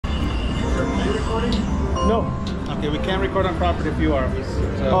No. Okay, we can't record on property if you are.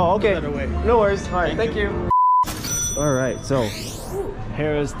 Oh, okay. No worries. All right, thank you. All right, so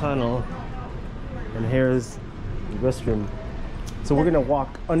Harrah's Tunnel and Harrah's restroom. So we're gonna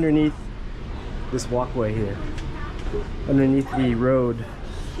walk underneath this walkway here, underneath the road.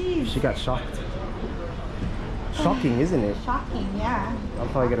 She got shocked. Shocking, isn't it? Shocking, yeah. I'm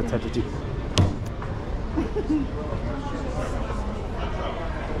probably gonna touch it too.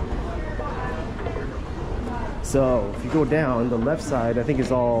 So if you go down the left side, I think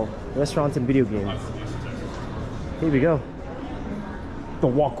is all restaurants and video games. Here we go. The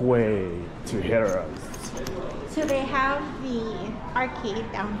walkway to Harrah's. So they have the arcade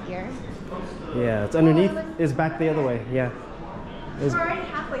down here. Yeah, it's underneath. It's back the other way. Yeah. We're already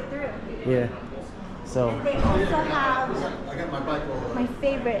halfway through. Yeah. So. And they also have my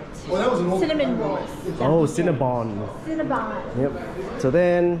favorite cinnamon rolls. Oh, Cinnabon. Cinnabon. Yep. So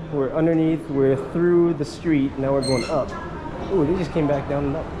then we're underneath. We're through the street. Now we're going up. Ooh, they just came back down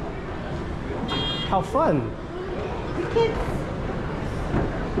and up. How fun! The kids.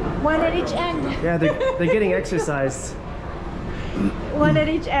 One at each end. Yeah, they're getting exercise. One at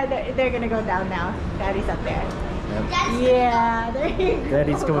each end. They're gonna go down now. Daddy's up there. Yep. Yeah, there you go.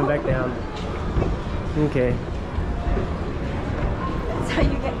 Daddy's coming back down. Okay. That's how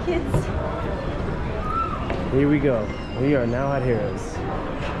you get kids. Here we go. We are now at Harrah's.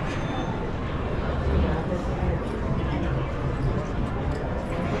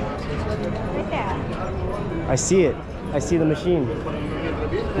 Right there. I see it. I see the machine.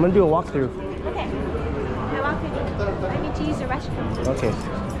 I'm gonna do a walkthrough. Okay. I walk with you. I need to use the restroom. Okay.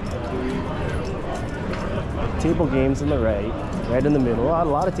 Table games on the right in the middle. A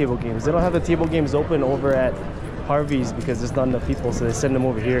lot of table games. They don't have the table games open over at Harvey's because there's not enough people, so they send them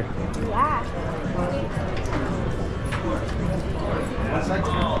over here. Yeah.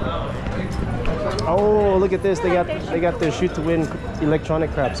 Oh, look at this! They got their shoot to win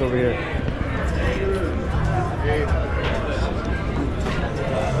electronic craps over here.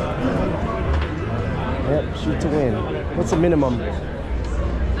 Yep, shoot to win. What's the minimum?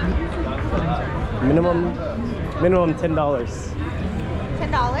 Minimum $10.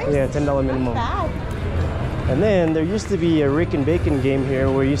 $10? Yeah, $10 minimum. Not bad. And then there used to be a Rick and Bacon game here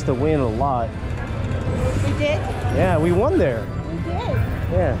where we used to win a lot. We did? Yeah, we won there. We did.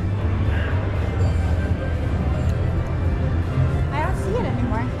 Yeah. I don't see it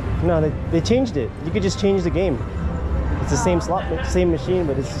anymore. No, they changed it. You could just change the game. It's the same slot, same machine,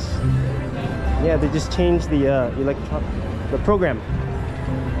 but it's yeah. They just changed the the program.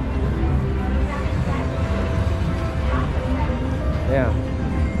 Yeah.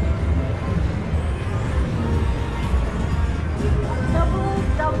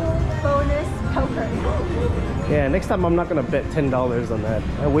 Double bonus poker. Yeah. Next time I'm not gonna bet $10 on that.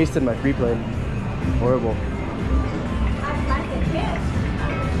 I wasted my free play. Horrible. Unless it hits.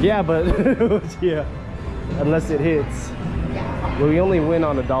 Yeah, but yeah. Unless it hits. Yeah. Well, we only win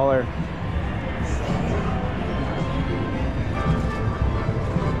on $1.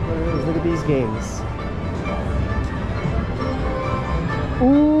 Look at these games.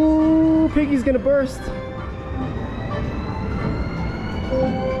 Ooh, Piggy's gonna burst.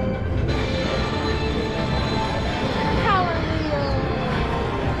 Power wheel.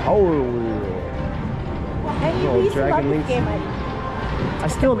 Power wheel. And you Oh, used to love Dragon this Links. game.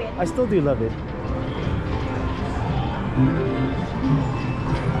 I still do love it.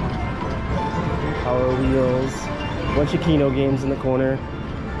 Power wheels. Bunch of Keno games in the corner.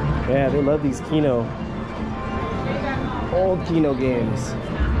 Yeah, they love these Keno. Old Keno games.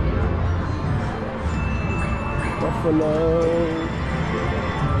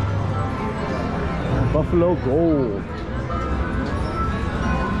 Buffalo Gold.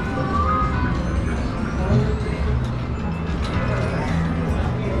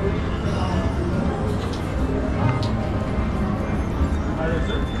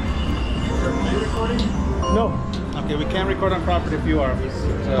 No. Okay, we can't record on property if you are.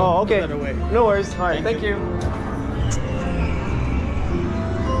 Oh, okay. No worries. All right, thank you.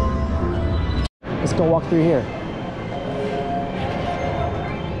 Let's go walk through here.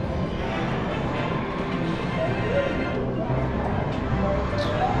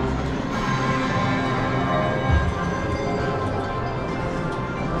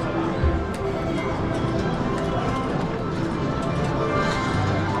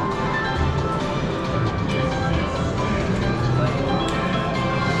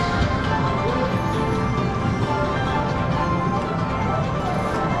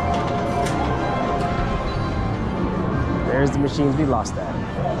 There's the machines we lost at.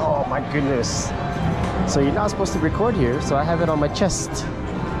 Oh my goodness. So you're not supposed to record here, so I have it on my chest.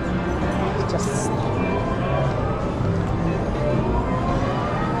 Just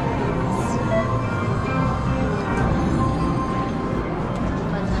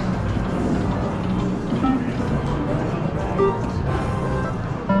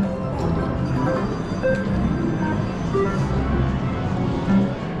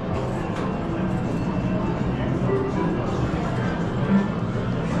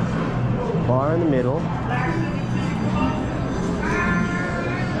bar in the middle.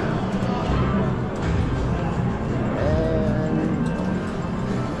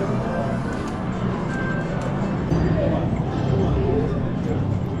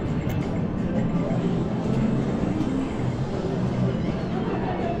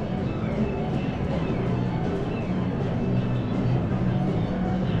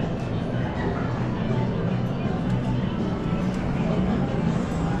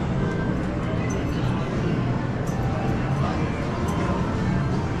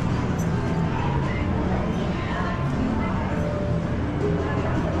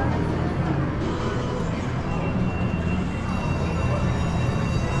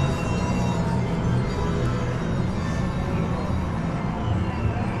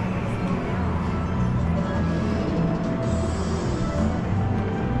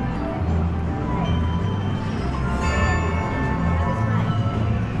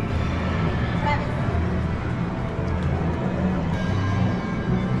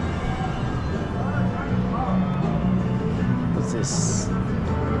 This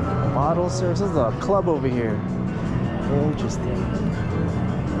bottle service. This is a club over here. Interesting.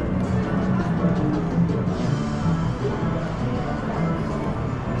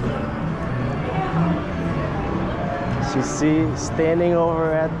 As you see, standing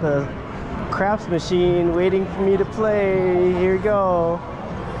over at the craps machine, waiting for me to play. Here we go.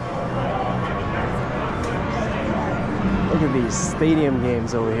 Look at these stadium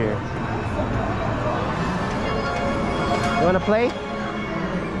games over here. You want to play?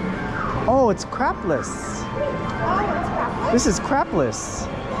 Oh, it's crapless. Oh, it's crapless? This is crapless.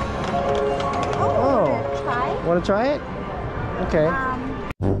 Oh, Oh. try? Want to try it? Okay.